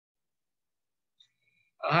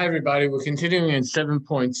Hi, everybody. We're continuing in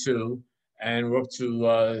 7.2, and we're up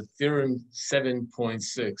to theorem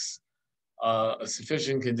 7.6, a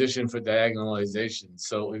sufficient condition for diagonalization.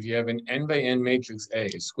 So if you have an n by n matrix A,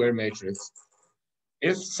 a square matrix,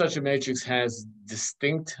 if such a matrix has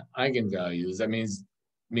distinct eigenvalues, that means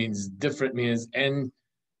n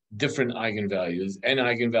different eigenvalues,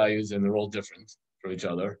 and they're all different from each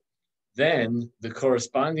other, then the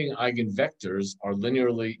corresponding eigenvectors are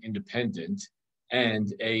linearly independent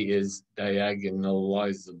and A is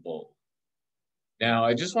diagonalizable. Now,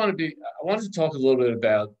 I wanted to talk a little bit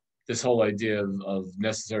about this whole idea of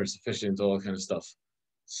necessary, sufficient, all that kind of stuff.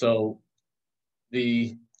 So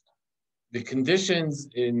the conditions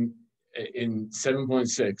in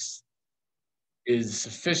 7.6 is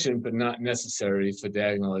sufficient but not necessary for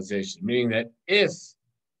diagonalization, meaning that if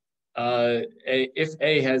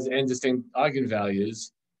A has n distinct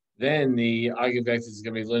eigenvalues, then the eigenvector is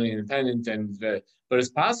going to be linearly independent. But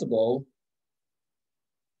it's possible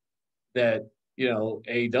that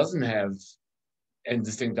A doesn't have n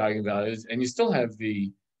distinct eigenvalues, and you still have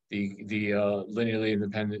the linearly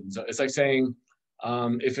independent. So it's like saying,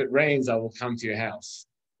 if it rains, I will come to your house.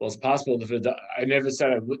 Well, it's possible that I never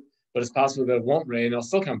said I would, but it's possible that it won't rain. I'll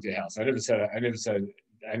still come to your house. I never said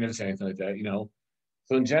anything like that.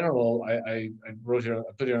 So in general, I wrote here,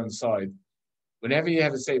 I put it on the side. Whenever you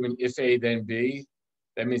have a statement, if A, then B,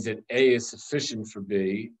 that means that A is sufficient for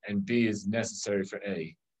B and B is necessary for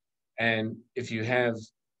A. And if you have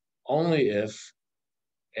only if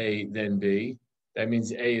A, then B, that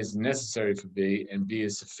means A is necessary for B and B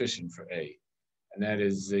is sufficient for A. And that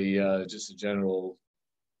is just a general.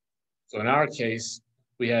 So in our case,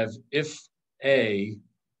 we have if A,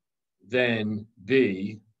 then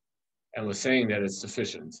B, and we're saying that it's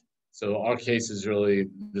sufficient. So our case is really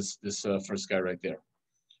this first guy right there.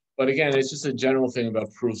 But again, it's just a general thing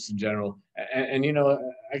about proofs in general. And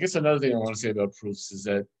I guess another thing I want to say about proofs is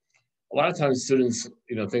that a lot of times students,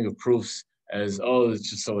 think of proofs as, oh, it's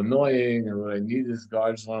just so annoying, or I need this guy,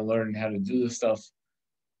 I just want to learn how to do this stuff.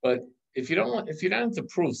 But if you're not into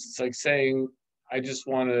proofs, it's like saying, I just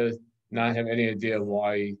want to not have any idea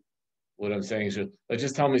why what I'm saying is true. But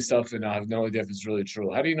just tell me stuff and I have no idea if it's really true.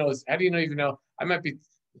 How do you know? How do you know even know?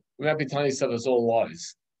 We might be telling you stuff that's all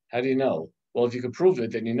lies. How do you know? Well, if you can prove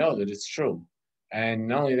it, then you know that it's true. And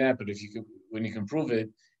not only that, but when you can prove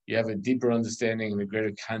it, you have a deeper understanding and a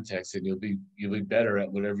greater context, and you'll be better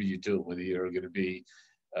at whatever you do, whether you're going to be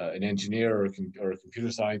an engineer or a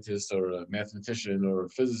computer scientist or a mathematician or a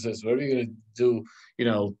physicist, whatever you're going to do.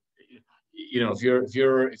 If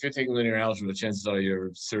you're taking linear algebra, chances are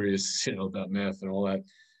you're serious, about math and all that.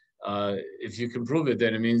 If you can prove it,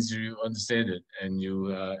 then it means you understand it and you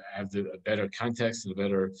have a better context and a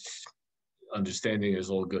better understanding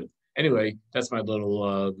is all good. Anyway, that's my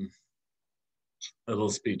little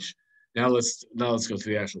speech. Now let's go to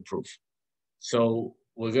the actual proof. So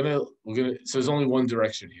so there's only one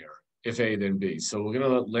direction here. If A, then B. So we're gonna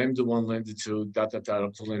let lambda 1, lambda 2, dot dot dot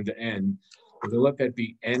up to lambda n. We're gonna let that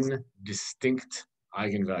be n distinct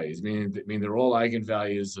eigenvalues, meaning they're all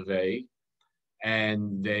eigenvalues of A,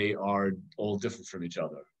 and they are all different from each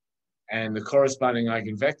other. And the corresponding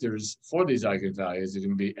eigenvectors for these eigenvalues are going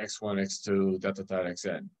to be x1, x2, dot dot dot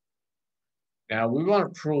xn. Now we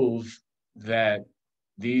want to prove that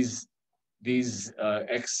these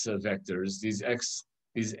x vectors, these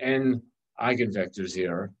n eigenvectors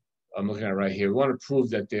here, I'm looking at right here, we want to prove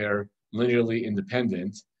that they're linearly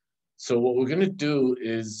independent. So what we're going to do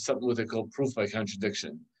is something what they call proof by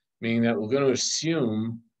contradiction, meaning that we're going to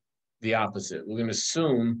assume the opposite. We're going to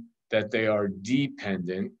assume that they are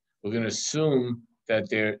dependent. We're going to assume that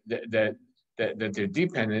they're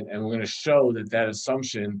dependent, and we're going to show that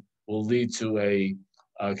assumption will lead to a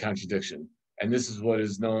contradiction. And this is what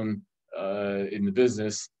is known in the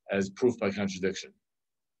business as proof by contradiction.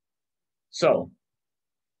 So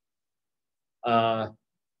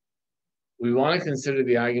we want to consider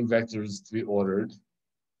the eigenvectors to be ordered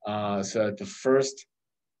so that the first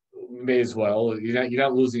may as well, you're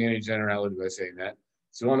not losing any generality by saying that.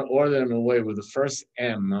 So you want to order them in a way where the first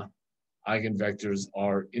m eigenvectors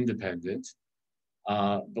are independent,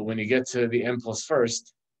 but when you get to the m plus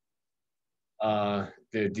first,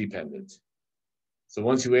 they're dependent. So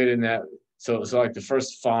once you add in that, so like the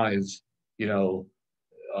first five,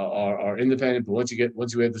 are independent, but once you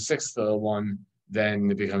add the sixth one, then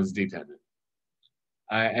it becomes dependent.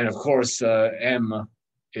 And of course, m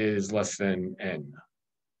is less than n.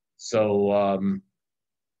 So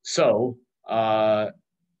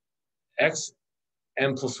x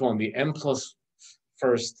m plus 1, the m plus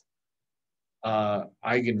first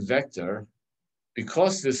eigenvector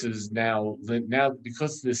because this is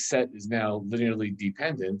because this set is now linearly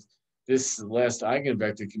dependent, this last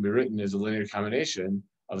eigenvector can be written as a linear combination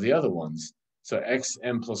of the other ones. So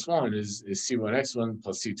xm plus 1 is c1x1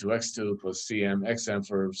 plus c2x2 plus cmxm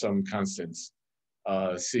for some constants,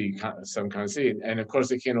 some constant. And of course,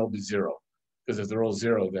 they can't all be 0, because if they're all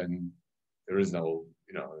 0, then there is no,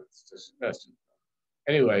 it's just best.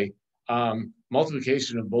 Anyway,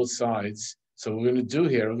 multiplication of both sides. So we're going to do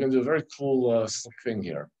here, we're going to do a very cool slick thing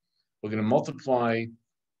here. We're going to multiply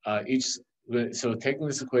each, so taking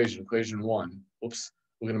this equation 1, oops,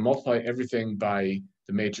 we're going to multiply everything by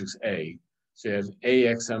the matrix A. So you have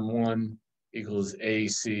AXM1 equals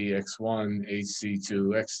ACX1,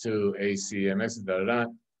 AC2X2, ACMX, da, da, da.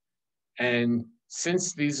 And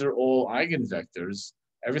since these are all eigenvectors,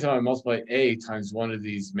 every time I multiply A times one of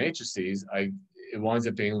these matrices, it winds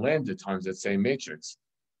up being lambda times that same matrix.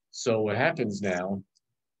 So what happens now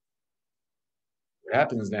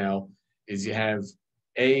is you have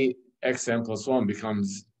A xm plus 1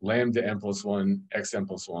 becomes lambda m plus 1 xm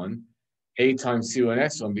plus 1. A times c1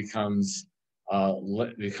 x1 becomes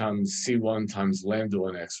c1 times lambda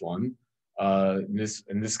 1 x1. And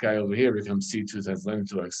this guy over here becomes c2 times lambda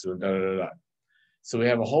 2 x2, and da da da da. So we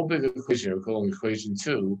have a whole big equation. We're calling equation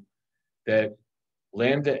 2 that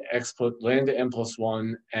lambda m plus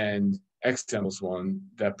 1 and xm plus 1,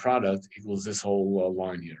 that product equals this whole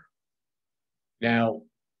line here. Now,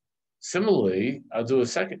 similarly, I could do a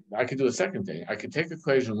second thing. I could take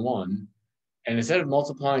equation 1, and instead of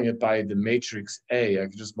multiplying it by the matrix A, I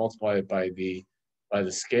could just multiply it by the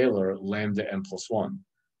scalar lambda m plus 1.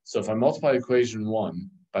 So if I multiply equation 1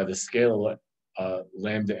 by the scalar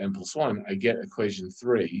lambda m plus 1, I get equation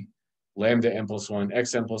 3, lambda m plus 1,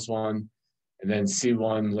 xm plus 1, and then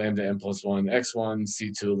c1 lambda m plus 1, x1,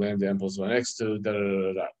 c2 lambda m plus 1, x2, da da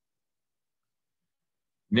da da.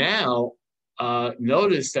 Now,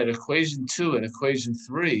 notice that equation 2 and equation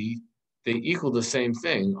 3, they equal the same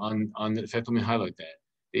thing. In fact, let me highlight that.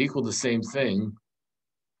 They equal the same thing.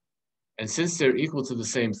 And since they're equal to the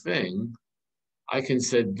same thing, I can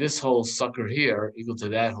set this whole sucker here equal to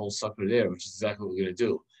that whole sucker there, which is exactly what we're going to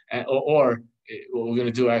do. Or what we're going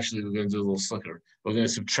to do, actually, we're going to do a little slicker. We're going to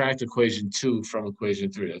subtract equation 2 from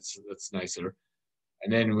equation 3. That's nicer.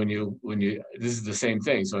 And then when you this is the same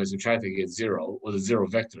thing. So I subtract, I get 0, or the 0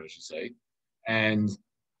 vector, I should say. And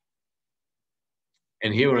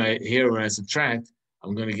here when I subtract,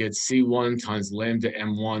 I'm going to get C1 times lambda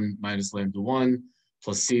M1 minus lambda 1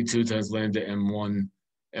 plus C2 times lambda M1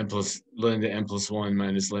 and plus lambda M plus 1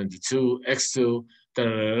 minus lambda 2, X2, da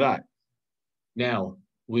da da da. Now,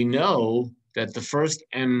 we know that the first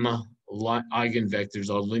M eigenvectors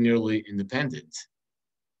are linearly independent,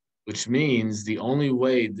 which means the only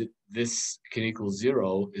way that this can equal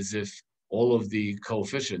 0 is if all of the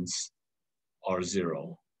coefficients are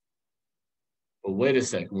 0. But wait a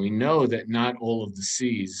second, we know that not all of the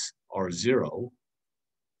C's are 0.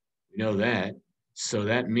 We know that. So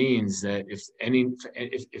that means that if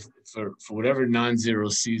for whatever non-zero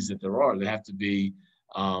C's that there are, there have to be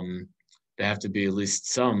at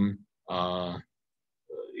least some one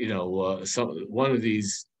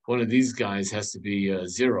of these guys has to be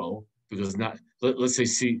 0, because let's say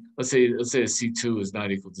a C2 is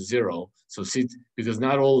not equal to 0. So because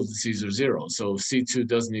not all of the C's are 0. So if C2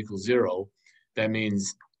 doesn't equal 0, that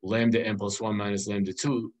means lambda m plus 1 minus lambda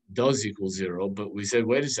 2 does equal 0. But we said,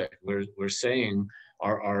 wait a second, we're saying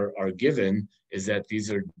our given is that these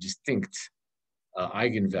are distinct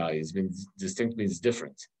eigenvalues. Distinct means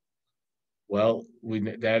different. Well,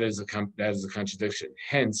 that is a contradiction.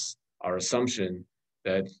 Hence, our assumption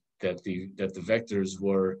that the vectors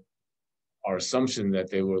were, our assumption that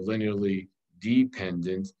they were linearly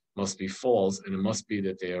dependent must be false, and it must be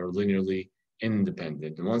that they are linearly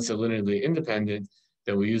independent. And once they're linearly independent,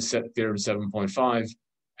 then we use theorem 7.5,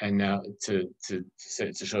 and now to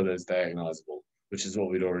show that it's diagonalizable, which is what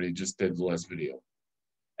we'd already just did the last video.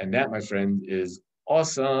 And that, my friend, is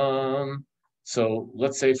awesome. So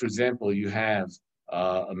let's say, for example, you have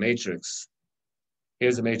a matrix.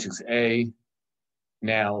 Here's a matrix A.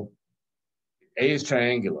 Now, A is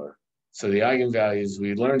triangular. So the eigenvalues,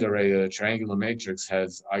 we learned already that a triangular matrix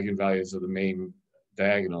has eigenvalues of the main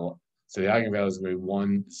diagonal. So the eigenvalues are going to be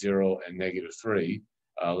 1, 0, and -3.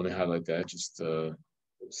 Let me highlight that. Let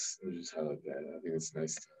me just highlight that. I think it's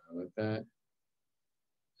nice to highlight that.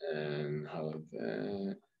 And highlight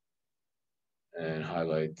that. And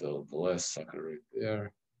highlight the last sucker right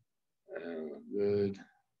there. And good.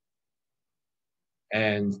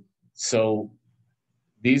 And so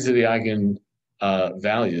these are the eigen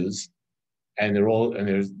values, and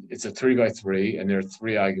it's a 3 by 3, and there are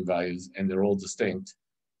 3 eigenvalues, and they're all distinct.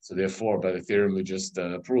 So therefore, by the theorem we just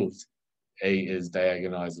proved, A is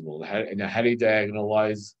diagonalizable. Now, how do you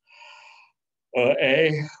diagonalize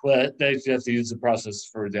A? Well, they have to use the process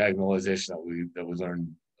for diagonalization that we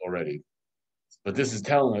learned already. But this is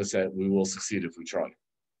telling us that we will succeed if we try.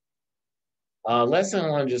 Last thing I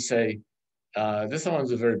want to just say, this I want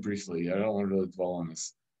to do very briefly. I don't want to really dwell on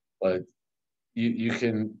this, but you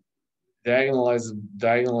can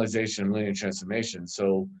diagonalization and linear transformation.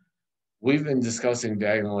 So we've been discussing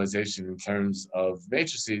diagonalization in terms of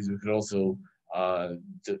matrices. We could also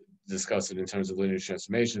discuss it in terms of linear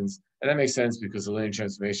transformations, and that makes sense because the linear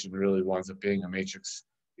transformation really winds up being a matrix,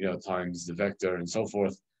 times the vector and so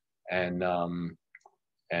forth, and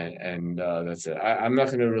that's it. I'm not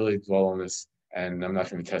going to really dwell on this, and I'm not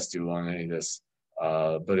going to test you on any of this,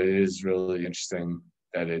 but it is really interesting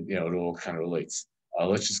that it all kind of relates.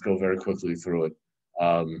 Let's just go very quickly through it.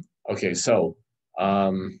 Okay, so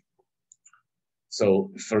for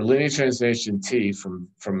linear transformation T from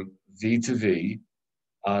V to V,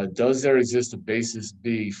 does there exist a basis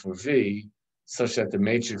B for V such that the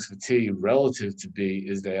matrix for T relative to B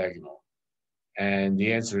is diagonal? And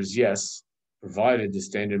the answer is yes, provided the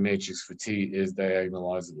standard matrix for T is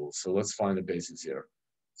diagonalizable. So let's find the basis here.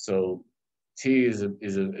 So T is a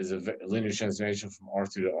linear transformation from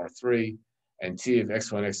R2 to R3, and T of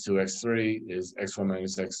x1, x2, x3 is x1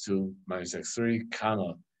 minus x2 minus x3,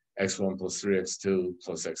 comma, x1 plus 3x2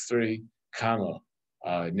 plus x3, comma,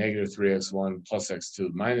 negative 3x1 plus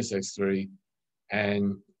x2 minus x3.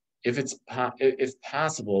 And if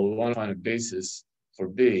possible, we want to find a basis for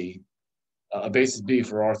B, a basis B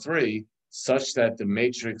for R3, such that the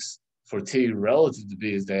matrix for T relative to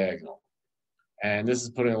B is diagonal. And this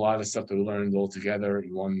is putting a lot of stuff that we learned all together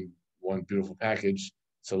in one beautiful package.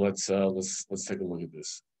 So let's take a look at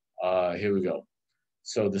this. Here we go.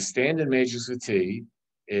 So the standard matrix for T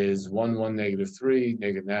is 1, 1, negative 3,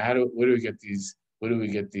 negative. Now, where do we get these? Where do we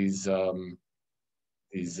get these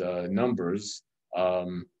numbers?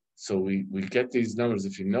 So we get these numbers.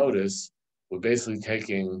 If you notice, we're basically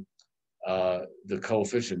taking the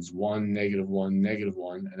coefficients 1, negative 1, negative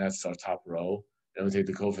 1, and that's our top row. Then we take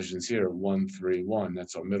the coefficients here 1, 3, 1.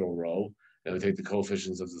 That's our middle row. Then we take the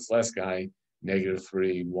coefficients of this last guy, negative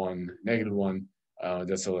 3, 1, negative 1.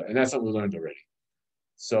 That's what we learned already.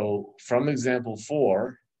 So from example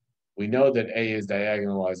 4, we know that A is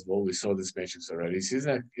diagonalizable. We saw this matrix already. See,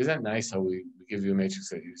 isn't that nice how we give you a matrix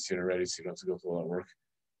that you've seen already, so you don't have to go through a lot of work.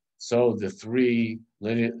 So the three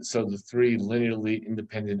linearly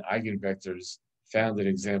independent eigenvectors found in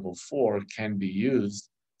example 4 can be used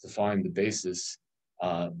to find the basis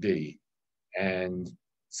B. And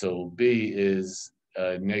so B is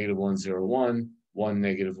negative 1, 0, 1, 1,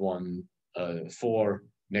 negative 1, 4,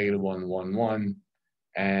 negative 1, 1, 1.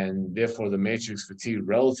 And therefore, the matrix for T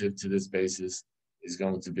relative to this basis is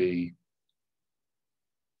going to be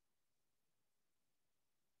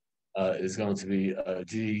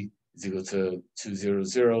D is equal to 2, 0,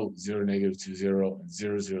 0, 0, negative 2, 0, and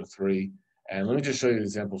 0, 0, 3. And let me just show you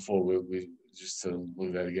example 4. We just to look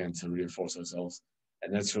at that again to reinforce ourselves.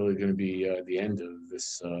 And that's really going to be the end of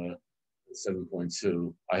this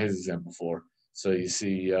 7.2. Here's example 4. So you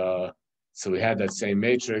see, so we had that same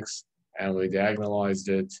matrix, and we diagonalized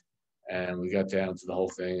it, and we got down to the whole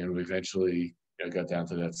thing, and we eventually got down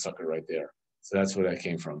to that sucker right there. So that's where that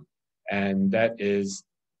came from. And that is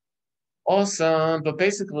awesome. But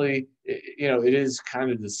basically, it is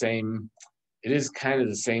kind of the same. It is kind of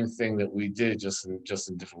the same thing that we did, just in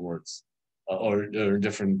different words, or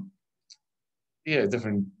different. Yeah,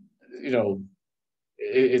 different.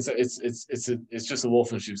 It's just a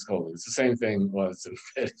wolf in sheep's clothing. It's the same thing. Well, it's a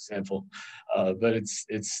bad example, but it's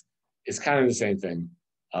kind of the same thing.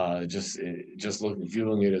 Just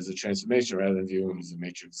viewing it as a transformation rather than viewing it as a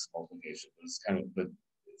matrix multiplication. But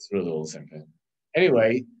it's really all the same thing.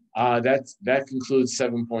 Anyway, that concludes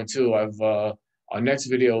 7.2. Our next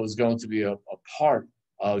video is going to be a part,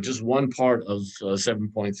 just one part of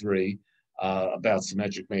 7.3 about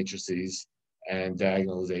symmetric matrices and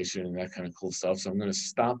diagonalization and that kind of cool stuff. So I'm going to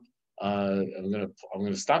stop. I'm going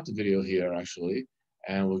to stop the video here actually,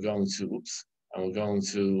 and we're going to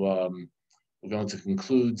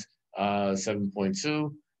conclude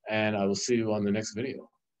 7.2, and I will see you on the next video.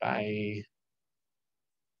 Bye.